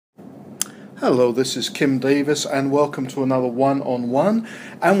Hello, this is Kim Davis and welcome to another one-on-one,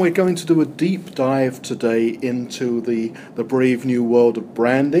 and we're going to do a deep dive today into the brave new world of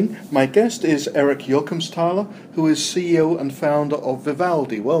branding. My guest is Eric Jochimsthaler, who is CEO and founder of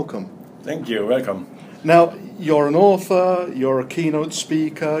Vivaldi. Welcome. Thank you, welcome. Now, you're an author, you're a keynote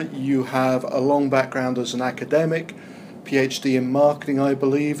speaker, you have a long background as an academic, PhD in marketing, I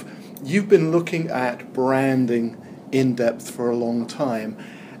believe. You've been looking at branding in depth for a long time.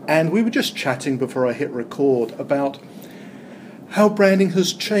 And we were just chatting before I hit record about how branding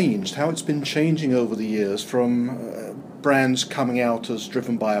has changed, how it's been changing over the years from brands coming out as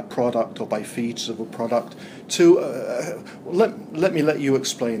driven by a product or by features of a product to, let me let you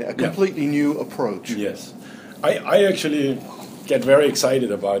explain it, a completely new approach. Yes. I actually get very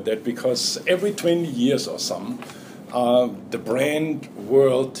excited about that because every 20 years or some, the brand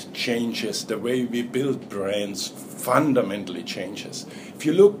world changes, the way we build brands fundamentally changes. If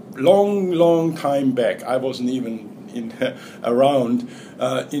you look long time back, I wasn't even around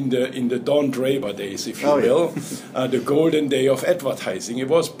in the Don Draper days, if you will, the golden day of advertising.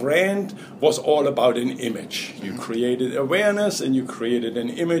 Brand was all about an image. You created awareness and you created an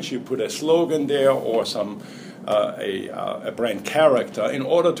image. You put a slogan there or a brand character in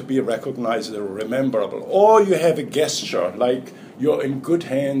order to be recognized or rememberable. Or you have a gesture like you're in good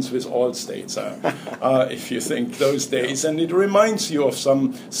hands with Allstate, if you think those days. And it reminds you of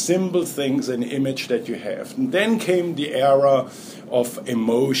some simple things and image that you have. And then came the era of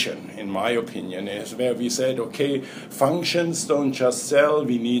emotion, in my opinion, is where we said, okay, functions don't just sell,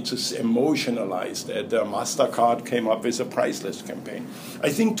 we need to emotionalize that. MasterCard came up with a priceless campaign.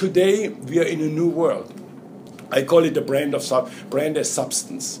 I think today we are in a new world. I call it the brand as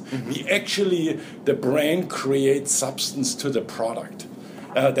substance. Mm-hmm. The brand creates substance to the product.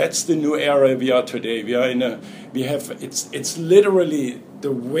 That's the new era we are today. It's literally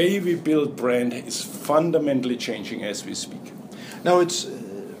the way we build brand is fundamentally changing as we speak. Now it's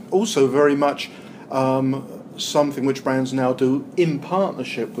also very much something which brands now do in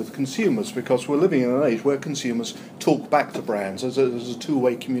partnership with consumers, because we're living in an age where consumers talk back to brands. There's a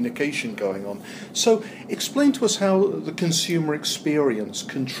two-way communication going on. So explain to us how the consumer experience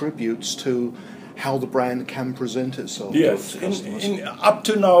contributes to how the brand can present itself to customers. Up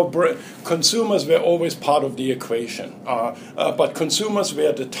to now, consumers were always part of the equation, but consumers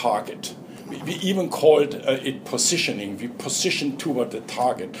were the target. We even called it positioning. We position toward the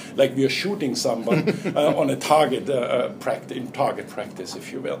target, like we are shooting someone on a target practice,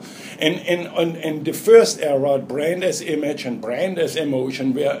 if you will. And the first era, brand as image and brand as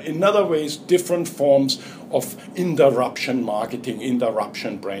emotion, were in other ways different forms of interruption marketing,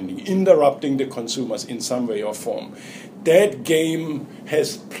 interruption branding, interrupting the consumers in some way or form. That game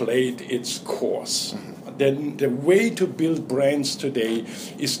has played its course. Then the way to build brands today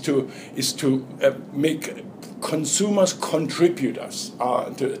is to make consumers contributors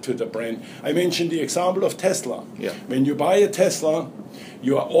to the brand. I mentioned the example of Tesla. Yeah. When you buy a Tesla,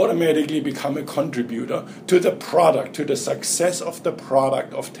 you automatically become a contributor to the product, to the success of the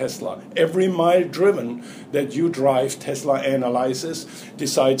product of Tesla. Every mile driven that you drive, Tesla analyzes,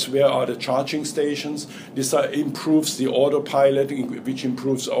 decides where are the charging stations, improves the autopilot, which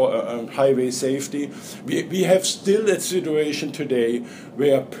improves highway safety. We have still a situation today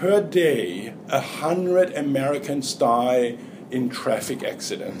where per day 100 Americans die in traffic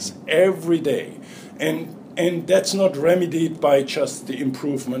accidents every day. And that's not remedied by just the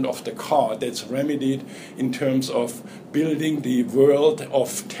improvement of the car. That's remedied in terms of building the world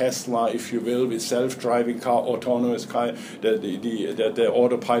of Tesla, if you will, with self-driving car, autonomous car, the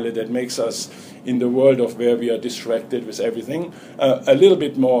autopilot that makes us, in the world of where we are distracted with everything, a little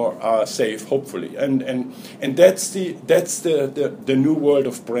bit more safe, hopefully. And that's the new world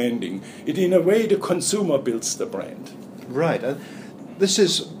of branding. In a way, the consumer builds the brand. Right. This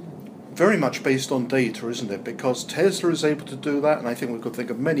is very much based on data, isn't it? Because Tesla is able to do that, and I think we could think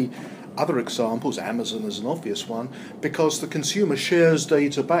of many other examples. Amazon is an obvious one, because the consumer shares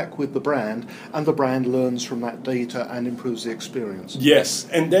data back with the brand, and the brand learns from that data and improves the experience. Yes,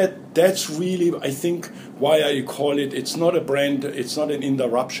 and that's really, I think, why I call it. It's not a brand. It's not an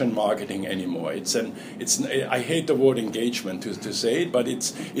interruption marketing anymore. I hate the word engagement to say it, but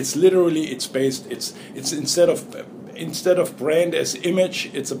it's based. It's instead of brand as image,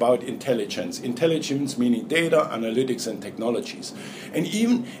 it's about intelligence. Intelligence meaning data, analytics, and technologies.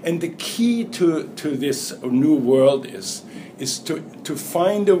 And the key to this new world is to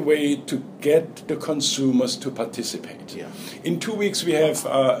find a way to get the consumers to participate. Yeah. In 2 weeks we have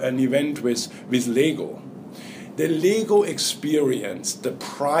an event with Lego. the Lego experience, the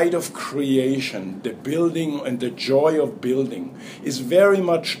pride of creation, the building and the joy of building is very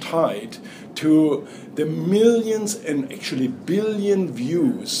much tied to the millions and actually billion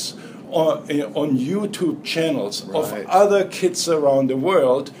views on YouTube channels of other kids around the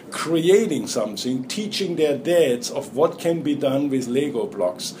world creating something, teaching their dads of what can be done with Lego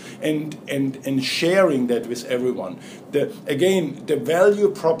blocks, and sharing that with everyone. Again, the value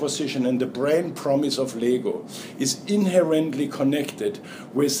proposition and the brand promise of Lego is inherently connected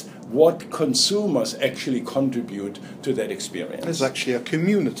with what consumers actually contribute to that experience. There's actually a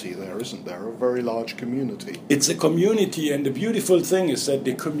community there, isn't there? A very large community. It's a community, and the beautiful thing is that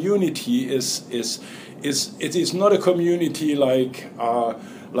the community is not a community like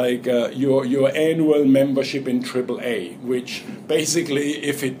your annual membership in AAA, which basically,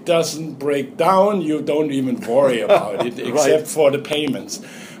 if it doesn't break down, you don't even worry about it, except for the payments.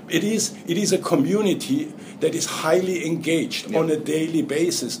 It is a community that is highly engaged on a daily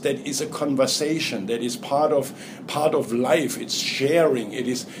basis. That is a conversation. That is part of life. It's sharing. It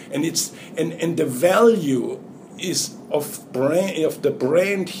is, and the value is of the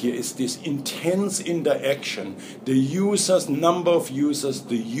brand here is this intense interaction. The users, number of users,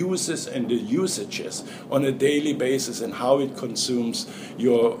 the uses and the usages on a daily basis, and how it consumes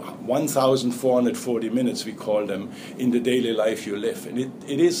your 1,440 minutes, we call them, in the daily life you live. And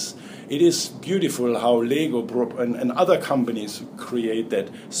it is beautiful how Lego and other companies create that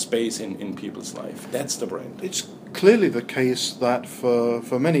space in people's life. That's the brand. It's clearly the case that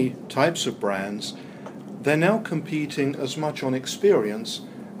for many types of brands, they're now competing as much on experience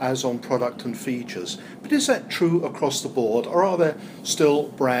as on product and features. But is that true across the board, or are there still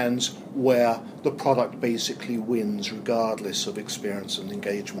brands where the product basically wins regardless of experience and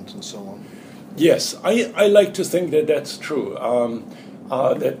engagement and so on? Yes, I like to think that that's true.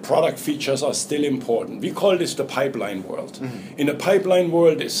 That product features are still important. We call this the pipeline world. Mm-hmm. In a pipeline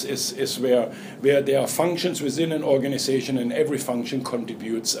world is where there are functions within an organization, and every function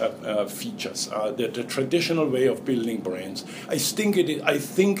contributes features. The traditional way of building brands. I think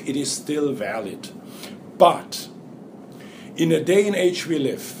it is still valid, but in a day and age we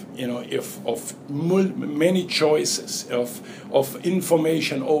live, of many choices, of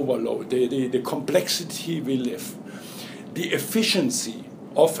information overload, the complexity we live. The efficiency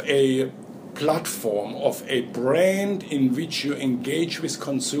of a platform, of a brand in which you engage with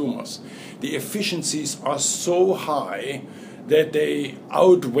consumers, the efficiencies are so high that they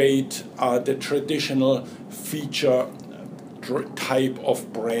outweigh the traditional feature type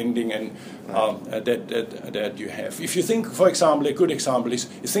of branding and that you have. If you think, for example, a good example is,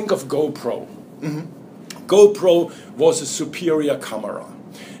 you think of GoPro. Mm-hmm. GoPro was a superior camera.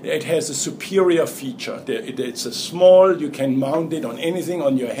 It has a superior feature. It's a small, you can mount it on anything,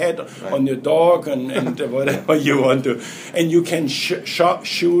 on your head, on your dog, and whatever you want to. And you can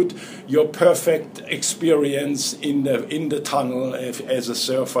shoot your perfect experience in the tunnel as a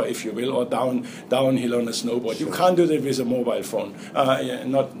surfer, if you will, or downhill on a snowboard. You can't do that with a mobile phone.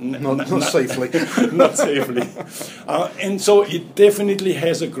 Not safely. Not safely. And so it definitely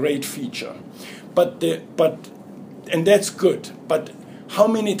has a great feature. And that's good. But how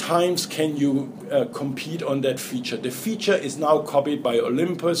many times can you compete on that feature? The feature is now copied by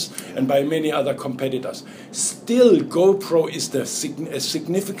Olympus and by many other competitors. Still, GoPro is a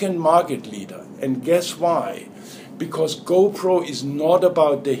significant market leader. And guess why? Because GoPro is not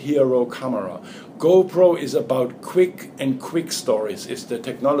about the hero camera. GoPro is about quick stories. It's the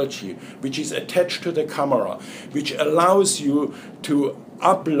technology which is attached to the camera, which allows you to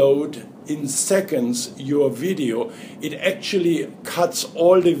upload in seconds your video. It actually cuts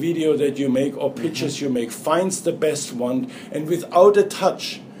all the video that you make or pictures you make, finds the best one, and without a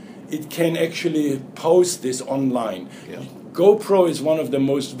touch, it can actually post this online. Yeah. GoPro is one of the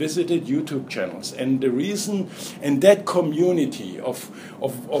most visited YouTube channels, and the reason, and that community of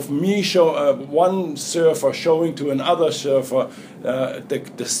me one surfer showing to another surfer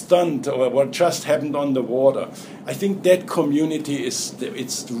the stunt or what just happened on the water. I think that community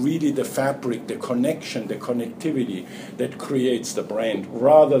it's really the fabric, the connection, the connectivity that creates the brand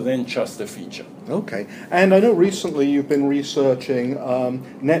rather than just the feature. Okay, and I know recently you've been researching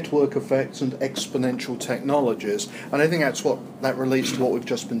network effects and exponential technologies, and I think that relates to what we've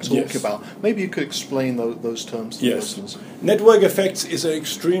just been talking about. Maybe you could explain those terms to the listeners. Network effects is an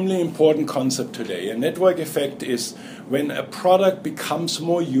extremely important concept today. A network effect is when a product becomes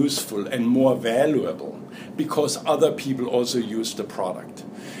more useful and more valuable because other people also use the product.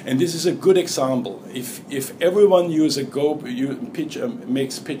 And this is a good example. If everyone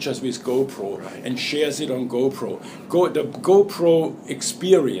makes pictures with GoPro and shares it on GoPro, the GoPro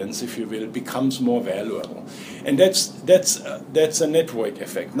experience, if you will, becomes more valuable. And that's a network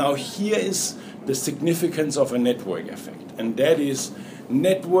effect. Now here is the significance of a network effect, and that is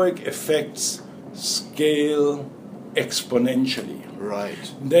network effects scale exponentially.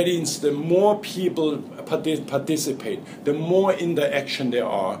 Right. That means the more people participate, the more interaction there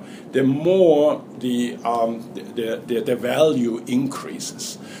are, the more the value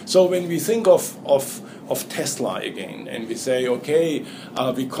increases. So when we think of Tesla again, and we say, okay,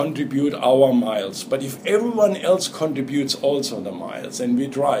 we contribute our miles, but if everyone else contributes also the miles, and we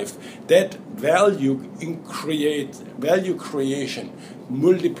drive, that value creation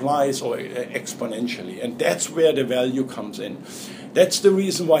multiplies or exponentially, and that's where the value comes in. That's the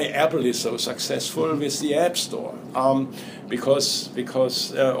reason why Apple is so successful with the App Store,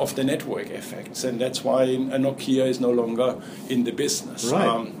 because of the network effects, and that's why Nokia is no longer in the business,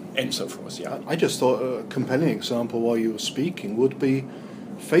 right. And so forth. Yeah, I just thought a compelling example while you were speaking would be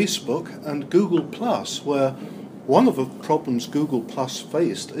Facebook and Google Plus, where one of the problems Google Plus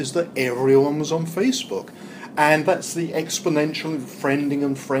faced is that everyone was on Facebook. And that's the exponential friending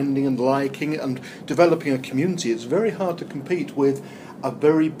and liking and developing a community. It's very hard to compete with a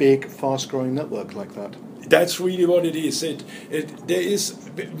very big, fast-growing network like that. That's really what it is.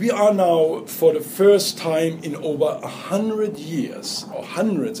 We are now, for the first time in over 100 years, or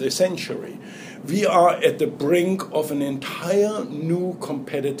hundreds, a century, we are at the brink of an entire new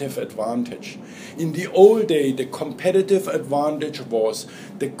competitive advantage. In the old day, the competitive advantage was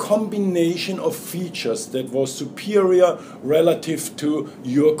the combination of features that was superior relative to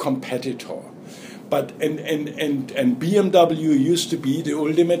your competitor. But and BMW used to be the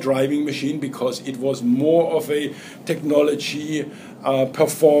ultimate driving machine because it was more of a technology,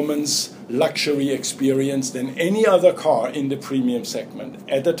 performance, luxury experience than any other car in the premium segment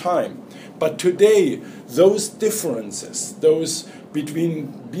at the time. But today, those differences, those between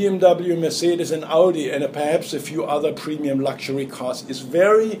BMW, Mercedes, and Audi, and perhaps a few other premium luxury cars, is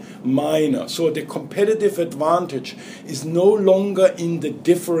very minor. So the competitive advantage is no longer in the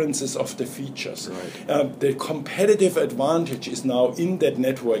differences of the features. Right. The competitive advantage is now in that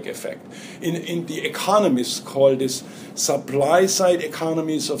network effect. In the economists call this supply-side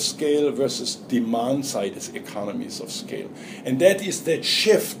economies of scale versus demand-side economies of scale. And that is that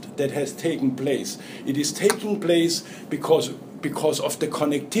shift that has taken place. It is taking place because of the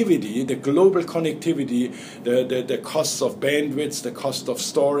connectivity, the global connectivity, the costs of bandwidth, the cost of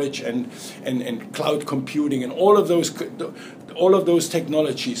storage, and cloud computing, and all of those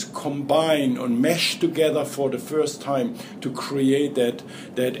technologies combine and mesh together for the first time to create that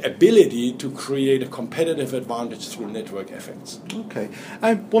ability to create a competitive advantage through network effects. Okay,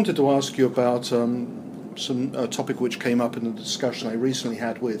 I wanted to ask you about some topic which came up in the discussion I recently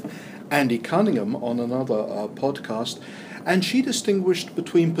had with Andy Cunningham on another podcast. And she distinguished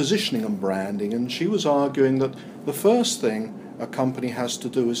between positioning and branding, and she was arguing that the first thing a company has to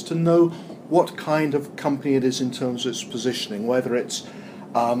do is to know what kind of company it is in terms of its positioning, whether it's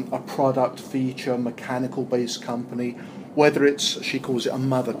a product, feature, mechanical-based company, whether it's, she calls it a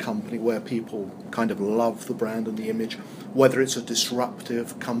mother company, where people kind of love the brand and the image, whether it's a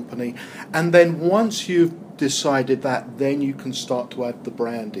disruptive company. And then once you've decided that, then you can start to add the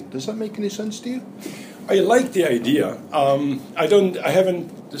branding. Does that make any sense to you? I like the idea. I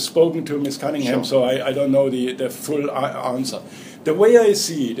haven't spoken to Ms. Cunningham, sure. So I don't know the full answer. The way I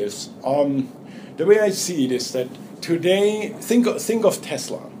see it is, that today, think of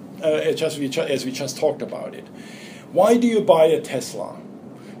Tesla, as we just talked about it. Why do you buy a Tesla?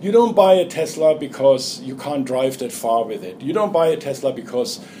 You don't buy a Tesla because you can't drive that far with it. You don't buy a Tesla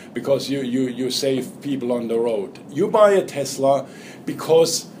because you save people on the road. You buy a Tesla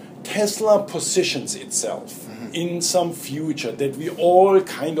because Tesla positions itself in some future that we all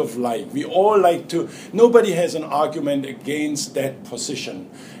kind of like. We all like to, nobody has an argument against that position.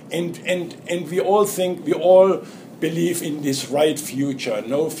 And we all think, we all believe in this right future.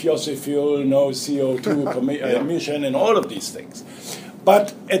 No fossil fuel, no CO2 emission, and all of these things.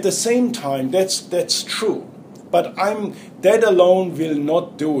 But at the same time, that's true. But that alone will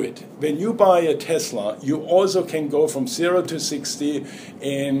not do it. When you buy a Tesla, you also can go from 0 to 60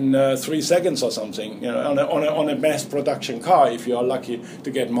 in 3 seconds or something, on a mass production car if you are lucky to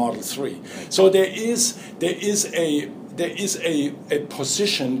get Model 3. So there is a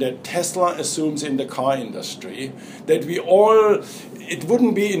position that Tesla assumes in the car industry that it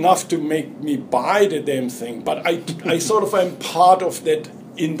wouldn't be enough to make me buy the damn thing, but I sort of am part of that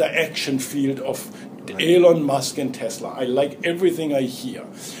in the action field of Elon Musk and Tesla. I like everything I hear.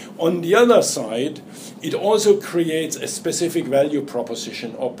 On the other side, it also creates a specific value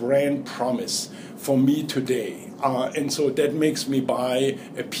proposition or brand promise for me today. And so that makes me buy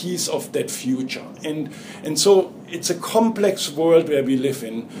a piece of that future. And so it's a complex world where we live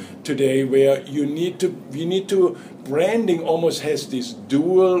in today, where you need to branding almost has this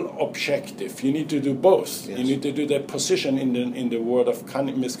dual objective. You need to do both. Yes. You need to do that position in the word of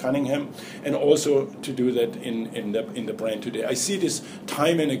Miss Cunningham, and also to do that in the brand today. I see this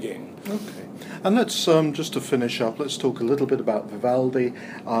time and again. Okay. And let's, just to finish up, let's talk a little bit about Vivaldi.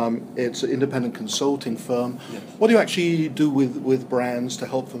 It's an independent consulting firm. Yes. What do you actually do with brands to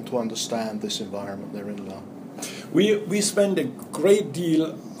help them to understand this environment they're in now? We spend a great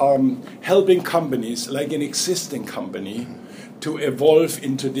deal helping companies, like an existing company, to evolve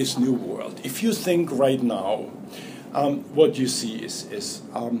into this new world. If you think right now, what you see is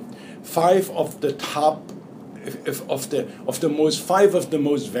 5 of the top of the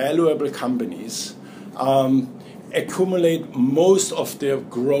most valuable companies accumulate most of their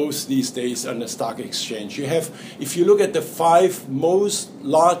growth these days on the stock exchange. You have, if you look at the 5 most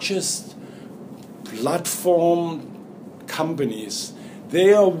largest platform companies,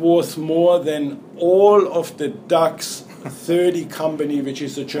 they are worth more than all of the DAX 30 company, which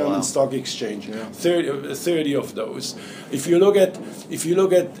is the German stock exchange. Yeah. 30 of those. If you look at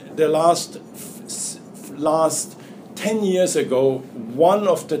the last 10 years ago, one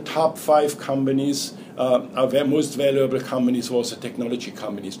of the top 5 companies, our most valuable companies, was the technology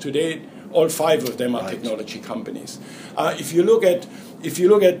companies. Today, all 5 of them are technology companies. If you look at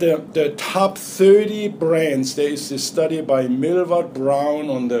the top 30 brands, there is this study by Millward Brown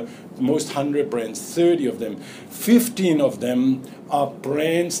on the most 100 brands, 30 of them. 15 of them are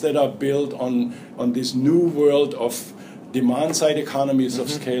brands that are built on this new world of demand-side economies of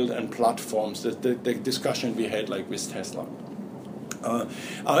scale and platforms, the discussion we had like with Tesla.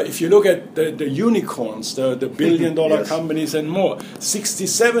 If you look at the unicorns, the billion-dollar companies and more,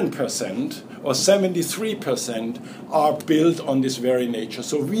 67% or 73% are built on this very nature.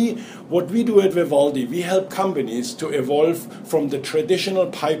 So what we do at Vivaldi, we help companies to evolve from the traditional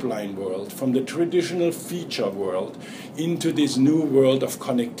pipeline world, from the traditional feature world, into this new world of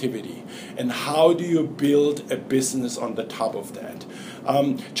connectivity. And how do you build a business on the top of that?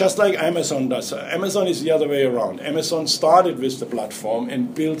 Just like Amazon does. Amazon is the other way around. Amazon started with the platform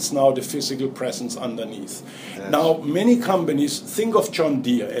and builds now the physical presence underneath. Yes. Now, many companies, think of John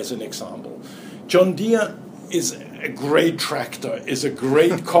Deere as an example. John Deere is a great tractor, is a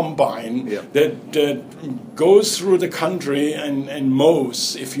great combine that goes through the country and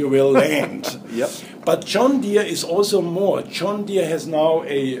mows, if you will, land. But John Deere is also more. John Deere has now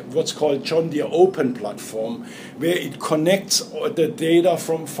what's called John Deere Open platform, where it connects the data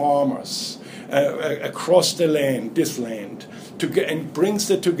from farmers across the land, this land, and brings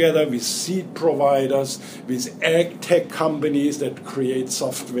it together with seed providers, with ag tech companies that create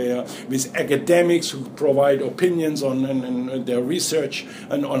software, with academics who provide opinions on their research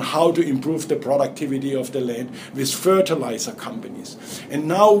and on how to improve the productivity of the land, with fertilizer companies. And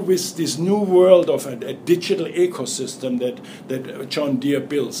now with this new world of a digital ecosystem that John Deere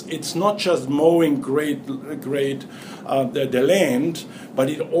builds, it's not just mowing the land,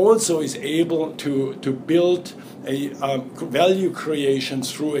 but it also is able to build a value creation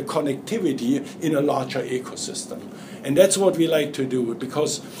through a connectivity in a larger ecosystem. And that's what we like to do,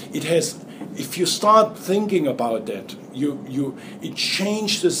 because it has, if you start thinking about that, it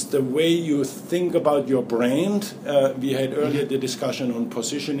changes the way you think about your brand. We had earlier the discussion on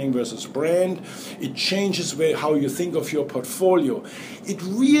positioning versus brand. It changes how you think of your portfolio. It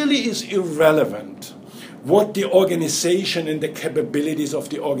really is irrelevant what the organization and the capabilities of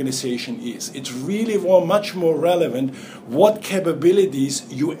the organization is. It's really much more relevant what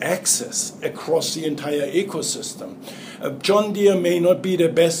capabilities you access across the entire ecosystem. John Deere may not be the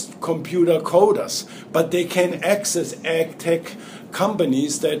best computer coders, but they can access ag tech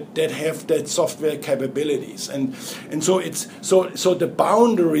companies that have that software capabilities. And so the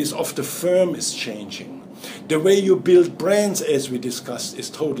boundaries of the firm is changing. The way you build brands, as we discussed, is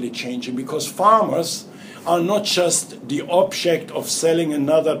totally changing, because farmers are not just the object of selling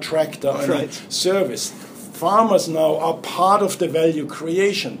another tractor and a service. Farmers now are part of the value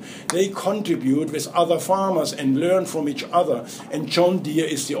creation. They contribute with other farmers and learn from each other. And John Deere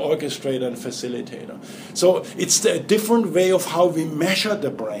is the orchestrator and facilitator. So it's a different way of how we measure the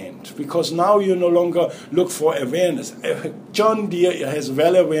brand, because now you no longer look for awareness. John Deere has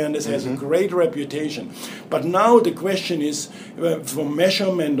well awareness, has a great reputation. But now the question is, for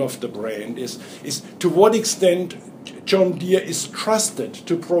measurement of the brand, is to what extent John Deere is trusted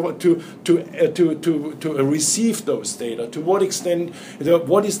to receive those data. To what extent,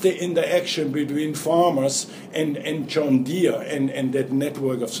 what is the interaction between farmers and John Deere and that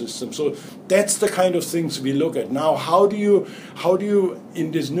network of systems? So that's the kind of things we look at now. How do you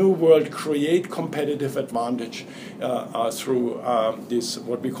in this new world create competitive advantage through this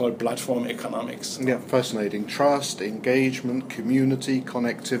what we call platform economics? Yeah, fascinating. Trust, engagement, community,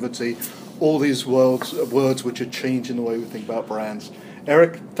 connectivity. All these words which are changing the way we think about brands.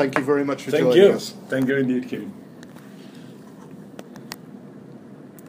 Eric, thank you very much for joining us. Thank you indeed, Kevin.